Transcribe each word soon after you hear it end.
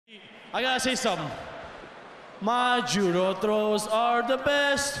I gotta say something. My judo throws are the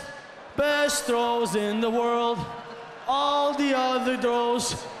best throws in the world. All the other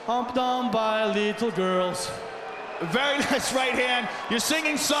throws humped on by little girls. Very nice right hand. Your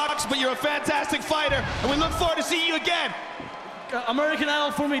singing sucks, but you're a fantastic fighter, and we look forward to seeing you again. American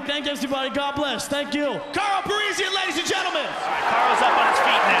Idol for me. Thank you, everybody. God bless. Thank you. Karo Parisyan, ladies and gentlemen. All right, Karo's up on his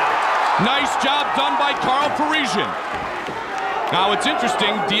feet now. Nice job done by Karo Parisyan. Now, it's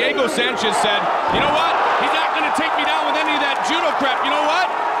interesting. Diego Sanchez said, you know what? He's not going to take me down with any of that judo crap. You know what?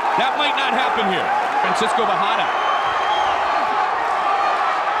 That might not happen here. Francisco Bajada.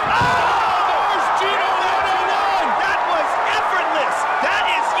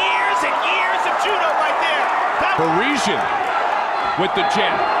 Parisyan with the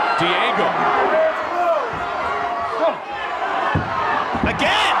jab. Diego.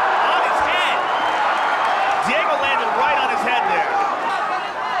 Again, on his head. Diego landed right on his head there.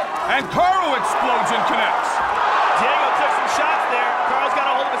 And Karo explodes and connects. Diego took some shots there. Karo's got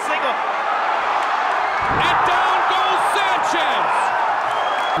a hold of a single. And down goes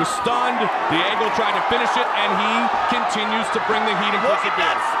Sanchez. Was stunned. Diego tried to finish it, and he continues to bring the heat and perseverance. Look at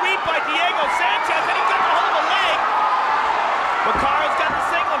that sweep by Diego Sanchez, and he got a hold of a leg. But Karo's got the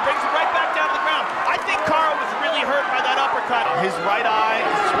single and brings it right back down to the ground. I think Karo was really hurt by that uppercut. His right eye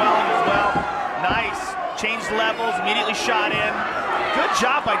is swelling as well. Nice. Changed levels, immediately shot in. Good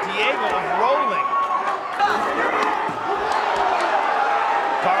job by Diego of rolling.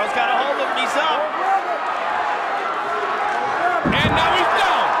 Karo's got a hold of him. He's up. And now he's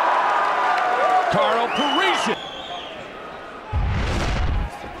down. Karo Parisyan.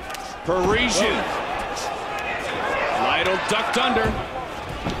 Lytle ducked under.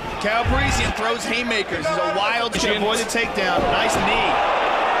 Karo Parisyan throws haymakers. He's a wild to avoid the takedown. Nice knee.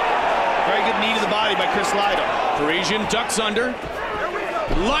 Very good knee to the body by Chris Lytle. Parisyan ducks under.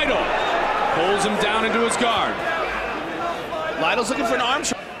 Lytle pulls him down into his guard. Lytle's looking for an arm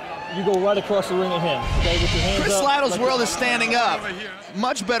shot. You go right across the ring at him. Okay, with your hands Chris up, Lytle's like world is standing up.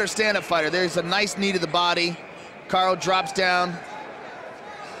 Much better stand-up fighter. There's a nice knee to the body. Karo drops down.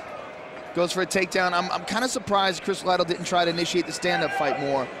 Goes for a takedown. I'm kind of surprised Chris Lytle didn't try to initiate the stand-up fight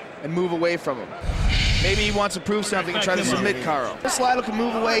more and move away from him. Maybe he wants to prove something and try to submit Karo. Chris Lytle can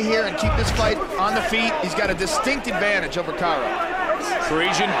move away here and keep this fight on the feet. He's got a distinct advantage over Karo.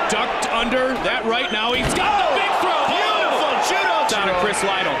 Parisyan ducked under that right now. He's got the big throw. Beautiful judo down to Chris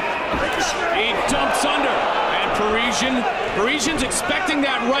Lytle. He dumps under. And Parisyan's expecting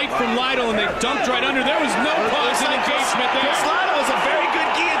that right from Lytle, and they dumped right under. There was no pause in engagement there. Chris Lytle was a very good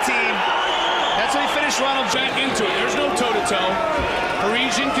guillotine. That's how he finished Ronald back into it. There's no toe-to-toe.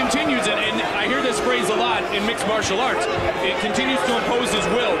 Parisyan continues, and I hear this phrase a lot in mixed martial arts. It continues to impose his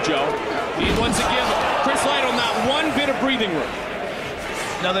will, Joe. He wants to give Chris Lytle not one bit of breathing room.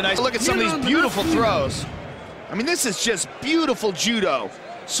 Another nice look at some of these beautiful throws. I mean, this is just beautiful judo.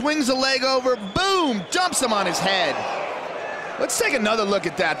 Swings a leg over, boom, dumps him on his head. Let's take another look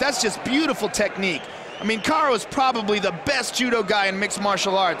at that. That's just beautiful technique. I mean, Karo is probably the best judo guy in mixed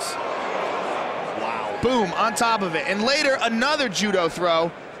martial arts. Wow. Boom, on top of it. And later, another judo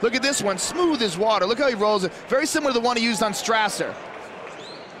throw. Look at this one, smooth as water. Look how he rolls it. Very similar to the one he used on Strasser.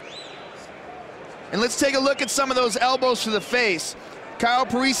 And let's take a look at some of those elbows to the face. Karo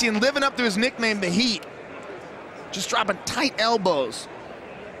Parisyan living up to his nickname, the Heat. Just dropping tight elbows.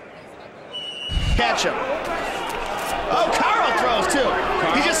 Catch him. Oh, Karo throws too.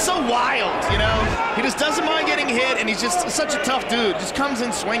 He's just so wild, you know? He just doesn't mind getting hit, and he's just such a tough dude. Just comes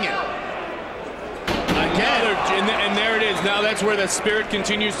in swinging. Again. And there it is. Now that's where the spirit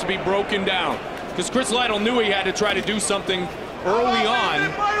continues to be broken down. Because Chris Lytle knew he had to try to do something early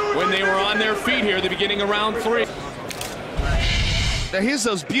on when they were on their feet here at the beginning of round 3. Now here's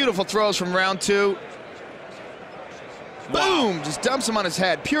those beautiful throws from round 2. Boom! Wow. Just dumps him on his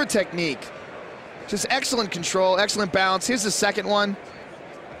head. Pure technique. Just excellent control, excellent balance. Here's the second one.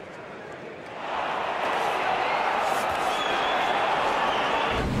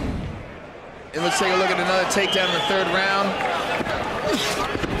 And let's take a look at another takedown in the 3rd round.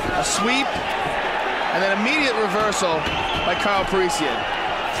 A sweep, and then immediate reversal by Karo Parisyan.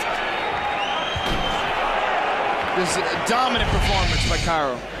 This is a dominant performance by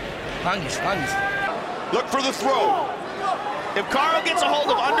Karo. Look for the throw. If Karo gets a hold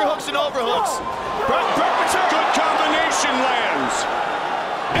of underhooks and overhooks, Burkman, good combination lands.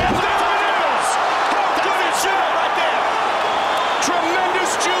 And there it is! How good is judo right there?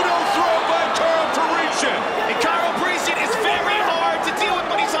 Tremendous judo throw by Karo Parisyan. And Karo Parisyan is very hard to deal with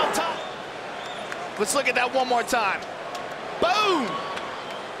when he's on top. Let's look at that one more time. Boom!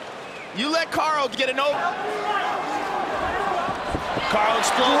 You let Karo get an over. Karo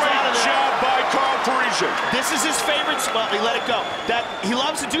explodes Great out of there. job by Karo Parisyan. This is his favorite spot. He let it go. He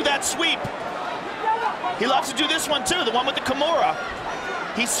loves to do that sweep. He loves to do this one too, the one with the Kimura.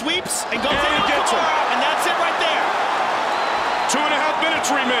 He sweeps and goes in and gets him. And that's it right there. 2.5 minutes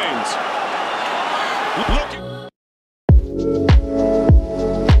remains. Look.